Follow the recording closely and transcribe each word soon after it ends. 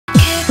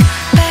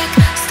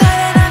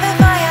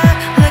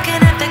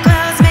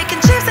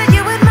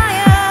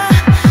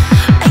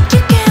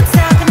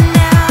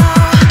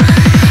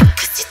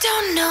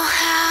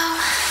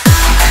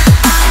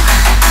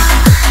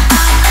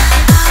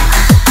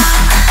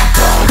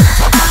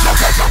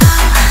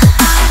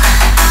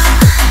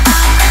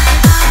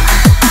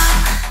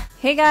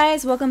Hey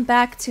guys, welcome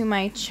back to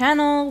my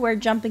channel. We're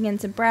jumping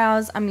into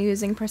brows. I'm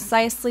using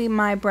precisely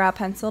my brow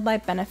pencil by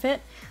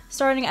Benefit.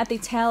 Starting at the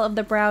tail of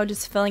the brow,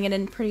 just filling it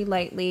in pretty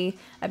lightly.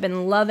 I've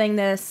been loving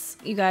this.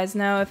 You guys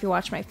know, if you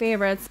watch my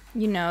favorites,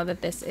 you know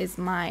that this is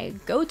my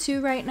go-to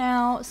right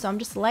now. So I'm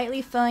just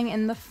lightly filling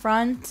in the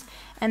front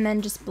and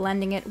then just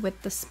blending it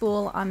with the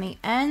spool on the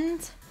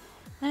end.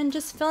 And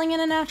just filling in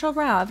a natural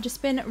brow. I've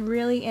just been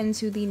really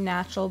into the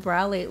natural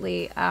brow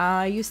lately.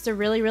 I used to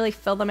really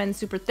fill them in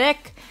super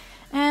thick.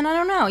 And I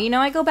don't know,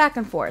 I go back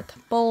and forth.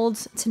 Bold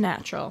to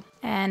natural.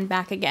 And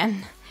back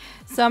again.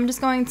 So I'm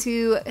just going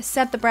to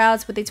set the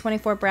brows with a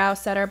 24 brow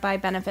setter by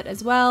Benefit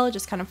as well.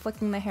 Just kind of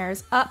flicking the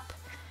hairs up.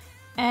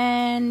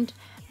 And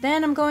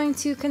then I'm going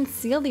to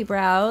conceal the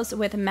brows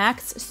with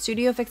MAC's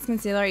Studio Fix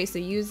Concealer. I used to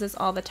use this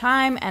all the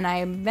time and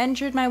I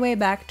ventured my way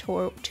back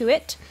to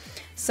it.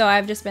 So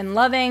I've just been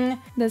loving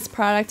this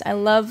product. I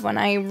love when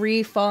I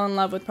re-fall in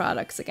love with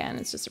products again.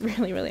 It's just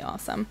really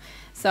awesome.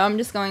 So I'm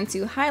just going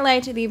to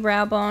highlight the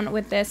brow bone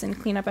with this and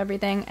clean up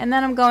everything. And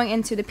then I'm going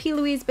into the P.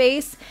 Louise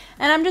base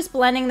and I'm just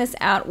blending this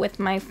out with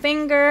my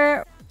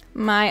finger.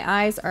 My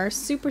eyes are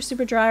super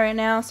dry right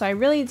now, so I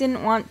really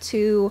didn't want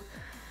to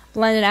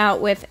blend it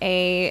out with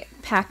a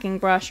packing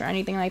brush or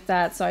anything like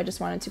that, so I just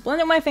wanted to blend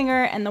it with my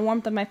finger, and the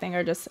warmth of my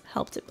finger just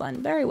helped it blend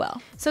very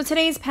well. So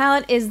today's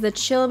palette is the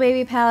Chill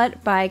Baby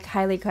palette by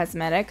Kylie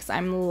Cosmetics.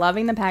 I'm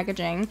loving the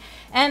packaging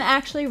and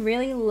actually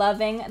really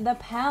loving the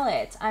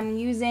palette. I'm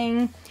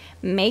using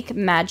Make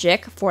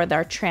Magic for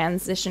their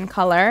transition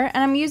color,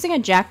 and I'm using a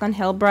Jaclyn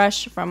Hill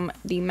brush from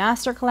the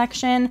Master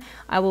Collection.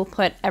 I will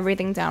put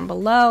everything down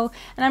below,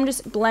 and I'm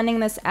just blending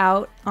this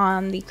out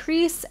on the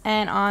crease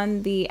and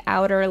on the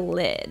outer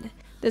lid.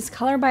 This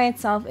color by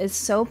itself is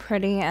so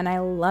pretty and I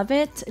love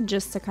it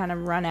just to kind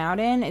of run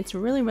out in. It's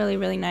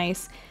really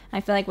nice.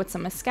 I feel like with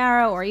some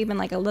mascara or even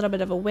like a little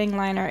bit of a wing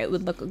liner, it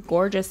would look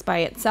gorgeous by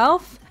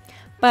itself.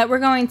 But we're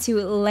going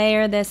to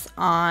layer this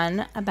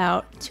on,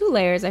 about 2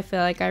 layers. I feel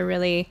like I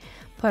really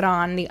put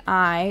on the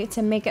eye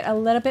to make it a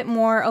little bit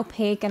more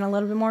opaque and a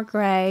little bit more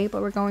gray,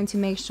 but we're going to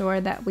make sure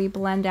that we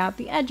blend out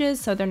the edges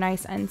so they're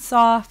nice and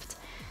soft.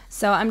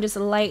 So I'm just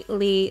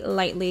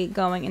lightly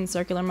going in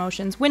circular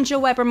motions,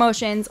 windshield wiper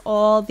motions,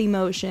 all the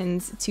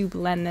motions to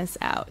blend this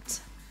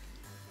out.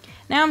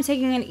 Now I'm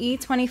taking an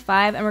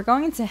E25 and we're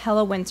going into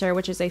Hello Winter,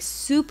 which is a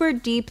super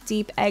deep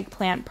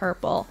eggplant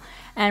purple.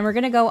 And we're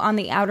going to go on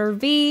the outer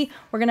V.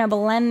 We're going to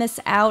blend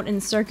this out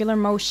in circular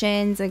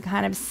motions and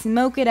kind of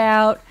smoke it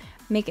out,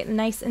 make it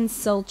nice and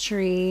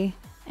sultry,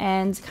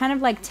 and kind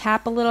of like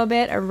tap a little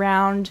bit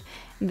around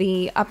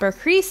the upper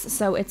crease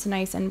so it's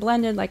nice and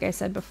blended like I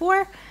said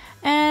before.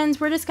 And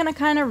we're just going to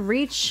kind of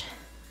reach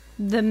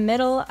the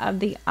middle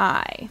of the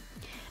eye.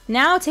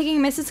 Now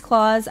taking Mrs.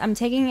 Claus, I'm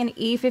taking an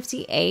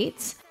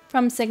E58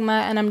 from Sigma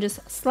and I'm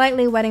just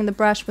slightly wetting the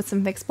brush with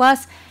some Fix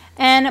Plus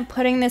and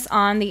putting this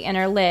on the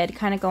inner lid,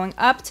 kind of going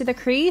up to the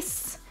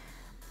crease,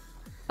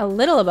 a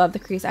little above the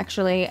crease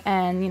actually,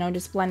 and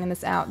just blending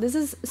this out. This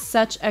is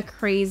such a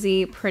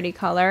crazy pretty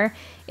color.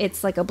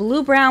 It's like a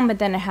blue brown, but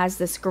then it has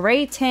this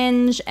gray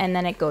tinge and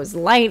then it goes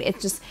light.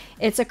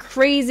 It's a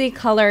crazy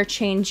color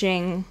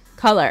changing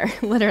color,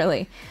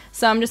 literally.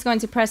 So I'm just going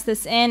to press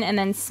this in and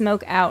then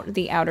smoke out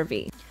the outer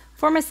V.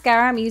 For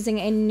mascara, I'm using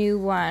a new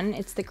one.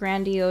 It's the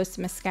Grandiose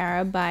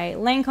Mascara by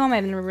Lancome.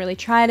 I've never really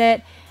tried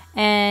it,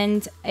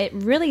 and it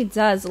really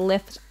does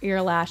lift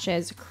your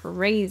lashes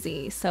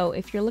crazy. So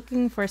if you're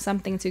looking for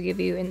something to give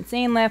you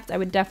insane lift, I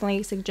would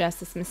definitely suggest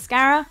this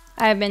mascara.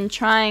 I've been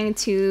trying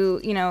to,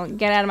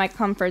 get out of my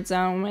comfort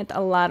zone with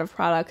a lot of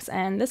products,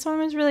 and this one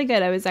was really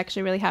good. I was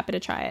actually really happy to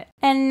try it.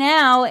 And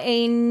now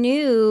a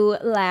new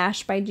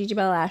lash by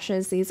GigiBelle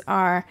Lashes. These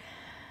are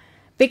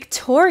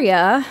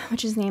Victoria,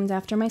 which is named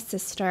after my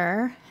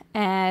sister,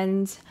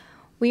 and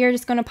we are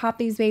just going to pop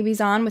these babies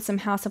on with some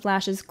House of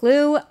Lashes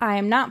glue. I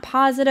am not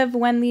positive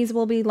when these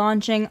will be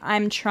launching.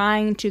 I'm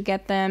trying to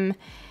get them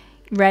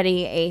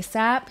ready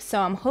ASAP, so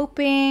I'm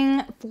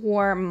hoping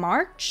for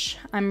March.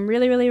 I'm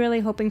really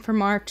hoping for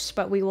March,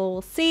 but we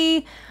will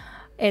see.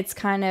 It's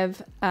kind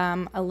of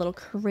a little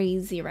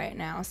crazy right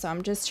now, so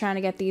I'm just trying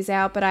to get these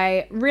out, but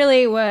I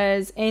really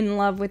was in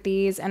love with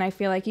these, and I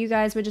feel like you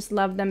guys would just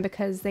love them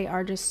because they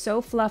are just so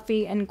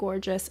fluffy and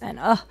gorgeous, and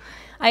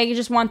I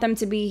just want them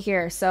to be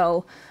here.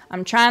 So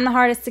I'm trying the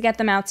hardest to get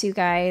them out to you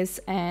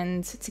guys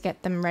and to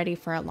get them ready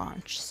for a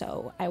launch.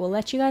 So I will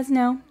let you guys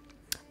know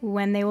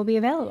when they will be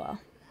available.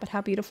 But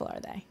how beautiful are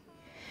they?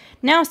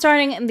 Now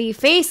starting the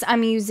face,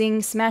 I'm using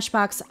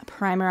Smashbox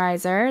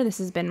Primerizer. This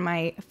has been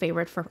my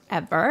favorite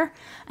forever.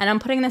 And I'm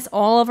putting this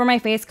all over my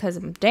face because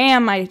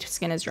damn, my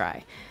skin is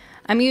dry.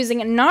 I'm using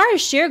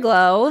NARS Sheer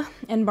Glow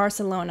in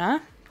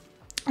Barcelona.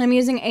 I'm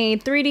using a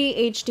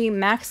 3D HD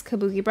Max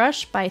Kabuki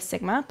brush by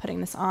Sigma,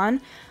 putting this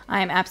on.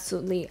 I am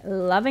absolutely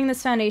loving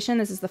this foundation.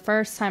 This is the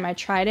first time I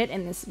tried it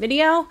in this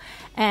video,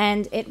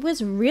 and it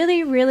was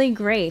really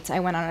great.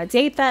 I went on a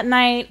date that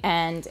night,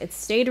 and it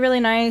stayed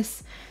really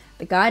nice.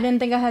 The guy didn't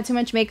think I had too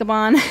much makeup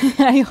on,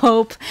 I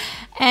hope.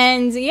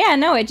 And yeah,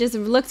 no, it just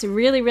looked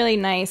really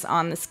nice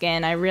on the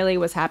skin. I really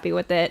was happy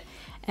with it.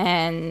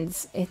 and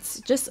it's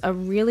just a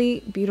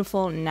really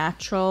beautiful,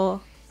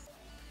 natural,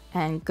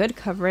 and good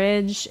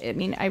coverage. I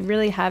mean, I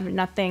really have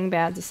nothing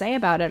bad to say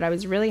about it. I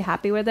was really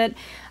happy with it.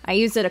 I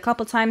used it a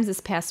couple times this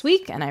past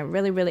week, and I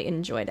really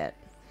enjoyed it.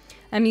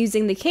 I'm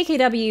using the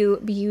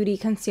KKW Beauty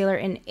Concealer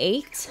in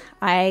 8.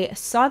 I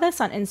saw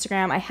this on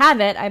Instagram. I have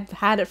it. I've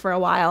had it for a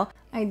while.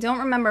 I don't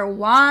remember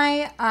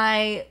why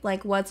I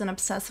wasn't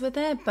obsessed with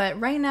it, but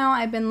right now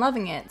I've been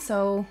loving it.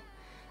 So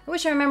I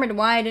wish I remembered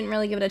why I didn't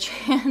really give it a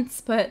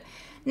chance, but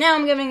now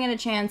I'm giving it a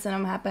chance and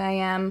I'm happy I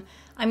am.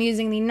 I'm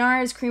using the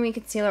NARS Creamy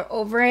Concealer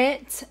over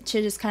it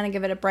to just kind of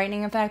give it a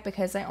brightening effect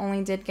because I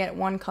only did get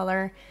one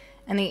color,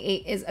 and the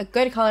 8 is a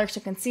good color to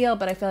conceal,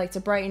 but I feel like to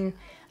brighten,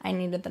 I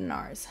needed the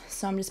NARS.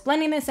 So I'm just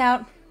blending this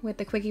out with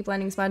the Quickie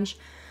blending sponge.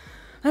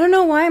 I don't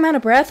know why I'm out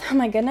of breath. Oh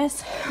my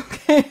goodness.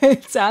 Okay,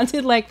 it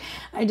sounded like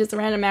I just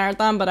ran a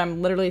marathon, but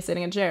I'm literally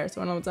sitting in a chair,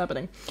 so I don't know what's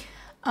happening.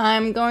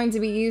 I'm going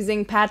to be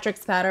using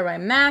Patrick's Powder by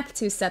MAC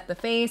to set the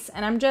face,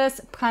 and I'm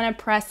just kind of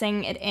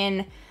pressing it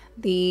in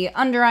the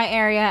under eye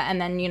area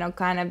and then, you know,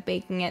 kind of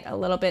baking it a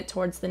little bit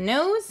towards the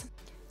nose.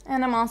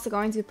 And I'm also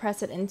going to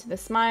press it into the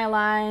smile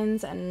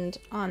lines and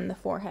on the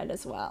forehead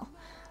as well.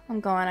 I'm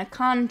going to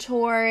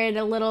contour it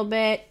a little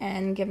bit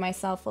and give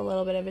myself a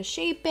little bit of a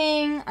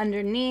shaping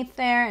underneath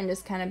there and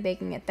just kind of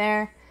baking it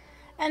there.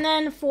 And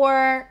then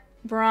for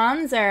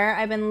bronzer,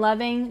 I've been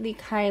loving the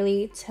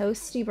Kylie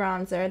Toasty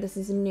Bronzer. This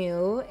is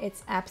new.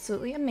 It's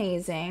absolutely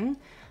amazing.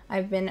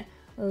 I've been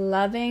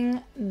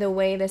loving the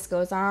way this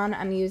goes on.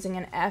 I'm using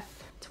an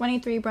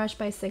F23 brush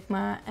by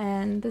Sigma,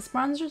 and this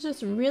bronzer is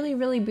just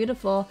really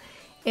beautiful.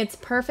 It's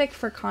perfect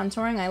for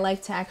contouring. I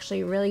like to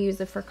actually really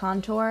use it for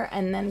contour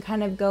and then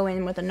kind of go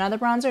in with another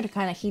bronzer to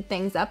kind of heat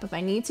things up if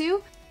I need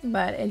to.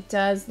 But it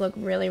does look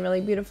really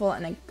beautiful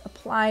and it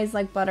applies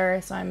like butter,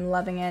 so I'm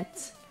loving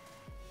it.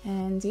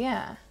 And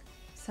yeah,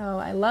 so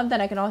I love that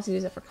I could also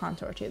use it for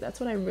contour too. That's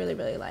what I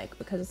really like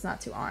because it's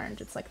not too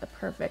orange. It's like the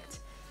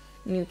perfect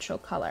neutral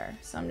color.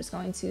 So I'm just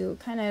going to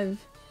kind of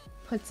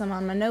put some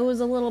on my nose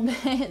a little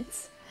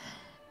bit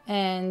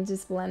and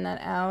just blend that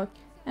out.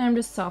 And I'm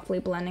just softly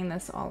blending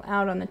this all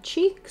out on the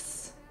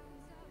cheeks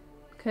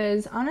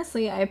because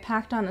honestly I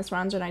packed on this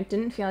bronzer and I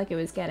didn't feel like it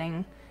was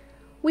getting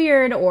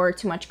weird or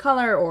too much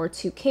color or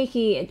too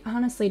cakey. It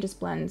honestly just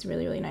blends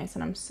really nice,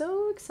 and I'm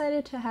so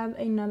excited to have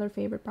another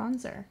favorite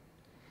bronzer.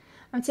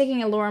 I'm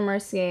taking a Laura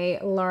Mercier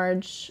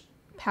large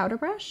powder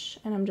brush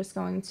and I'm just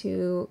going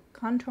to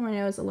contour my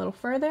nose a little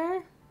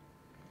further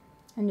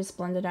and just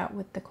blend it out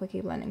with the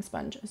Quickie blending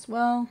sponge as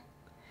well.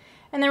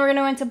 And then we're going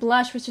to go into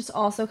blush, which is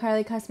also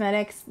Kylie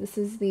Cosmetics. This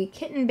is the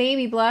Kitten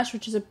Baby blush,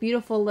 which is a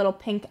beautiful little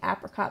pink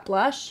apricot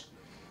blush.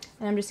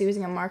 And I'm just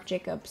using a Marc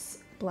Jacobs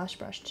blush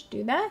brush to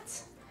do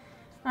that.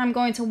 I'm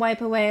going to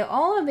wipe away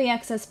all of the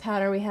excess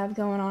powder we have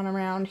going on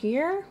around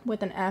here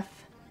with an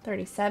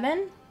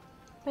F37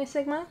 by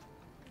Sigma.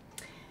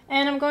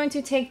 And I'm going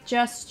to take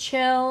Just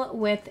Chill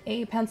with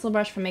a pencil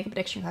brush from Makeup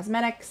Addiction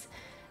Cosmetics.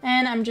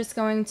 And I'm just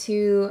going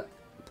to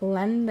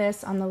blend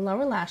this on the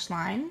lower lash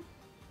line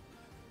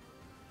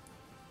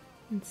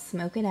and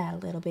smoke it out a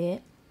little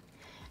bit.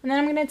 And then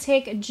I'm going to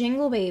take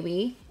Jingle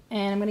Baby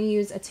and I'm going to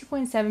use a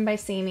 2.7 by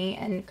Samey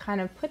and kind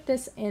of put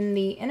this in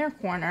the inner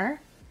corner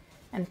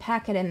and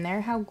pack it in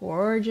there. How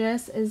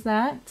gorgeous is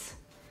that?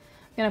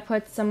 I'm going to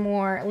put some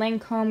more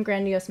Lancome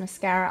Grandiose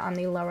Mascara on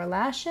the lower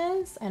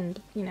lashes and,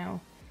 you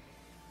know,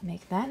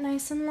 make that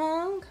nice and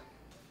long.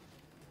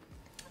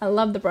 I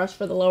love the brush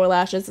for the lower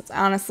lashes. It's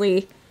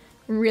honestly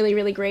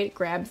really great. It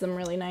grabs them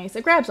really nice.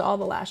 It grabs all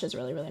the lashes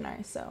really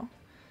nice, so.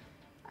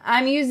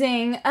 I'm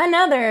using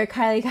another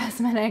Kylie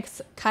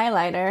Cosmetics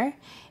highlighter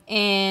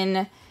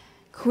in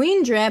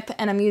Queen Drip,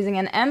 and I'm using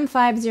an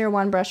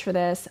M501 brush for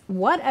this.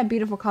 What a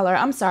beautiful color.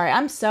 I'm sorry,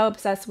 I'm so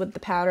obsessed with the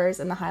powders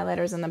and the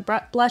highlighters and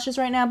the blushes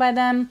right now by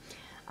them.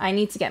 I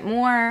need to get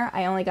more.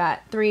 I only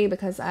got 3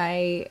 because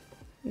I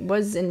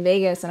was in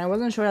Vegas and I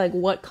wasn't sure like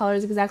what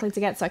colors exactly to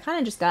get, so I kind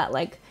of just got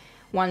like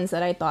ones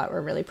that I thought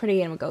were really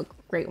pretty and would go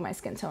great with my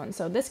skin tone.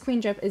 So this Queen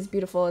Drip is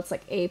beautiful. It's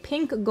like a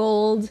pink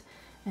gold,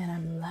 and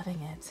I'm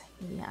loving it.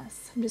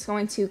 Yes. I'm just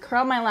going to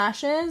curl my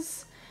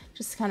lashes,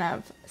 just kind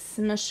of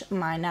smush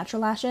my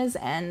natural lashes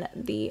and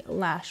the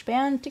lash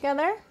band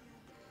together.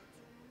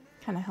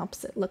 Kind of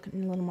helps it look a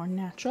little more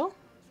natural.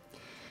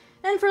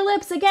 And for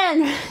lips,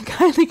 again,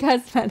 Kylie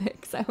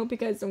Cosmetics. I hope you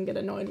guys don't get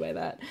annoyed by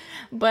that.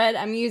 But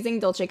I'm using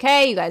Dolce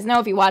K. You guys know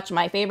if you watched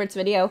my favorites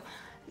video,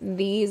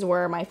 these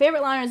were my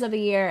favorite liners of the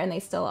year, and they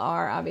still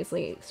are,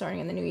 obviously, starting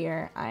in the new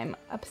year. I'm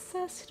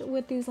obsessed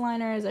with these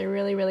liners. I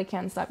really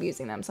can't stop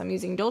using them. So I'm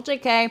using Dolce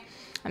K.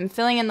 I'm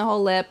filling in the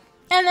whole lip.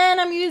 And then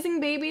I'm using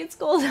Baby It's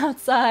Cold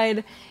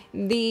Outside,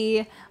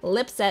 the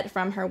lip set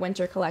from her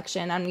winter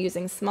collection. I'm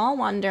using Small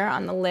Wonder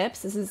on the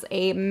lips. This is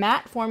a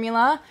matte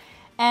formula,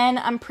 and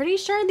I'm pretty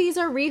sure these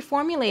are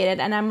reformulated,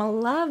 and I'm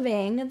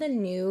loving the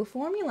new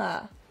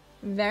formula.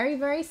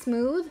 Very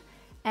smooth.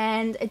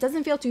 And it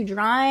doesn't feel too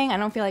drying. I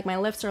don't feel like my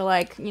lips are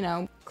like, you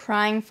know,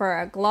 crying for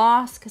a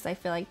gloss, because I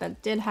feel like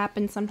that did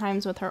happen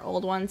sometimes with her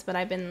old ones, but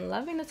I've been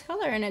loving this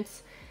color and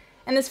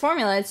this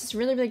formula. It's just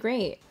really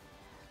great.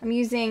 I'm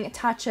using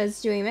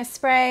Tatcha's Dewy Mist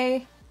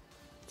Spray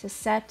to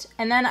set.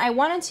 And then I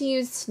wanted to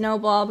use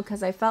Snowball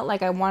because I felt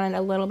like I wanted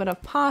a little bit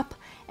of pop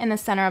in the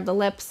center of the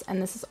lips.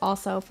 And this is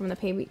also from the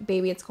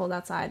Baby It's Cold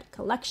Outside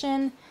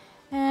collection.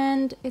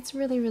 And it's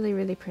really, really,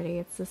 really pretty.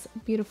 It's this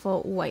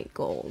beautiful white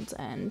gold.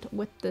 And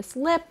with this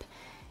lip,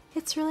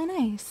 it's really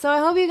nice. So I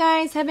hope you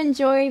guys have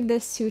enjoyed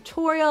this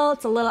tutorial.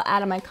 It's a little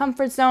out of my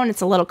comfort zone.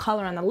 It's a little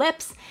color on the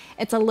lips.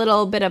 It's a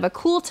little bit of a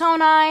cool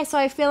tone eye. So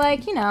I feel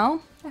like, you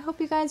know, I hope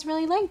you guys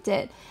really liked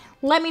it.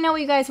 Let me know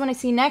what you guys want to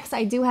see next.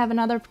 I do have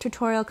another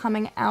tutorial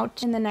coming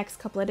out in the next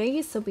couple of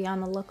days, so be on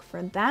the look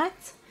for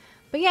that.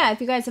 But yeah,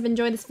 if you guys have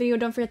enjoyed this video,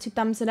 don't forget to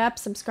thumbs it up,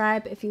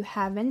 subscribe if you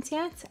haven't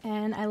yet,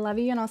 and I love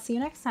you, and I'll see you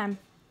next time.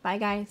 Bye,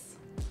 guys.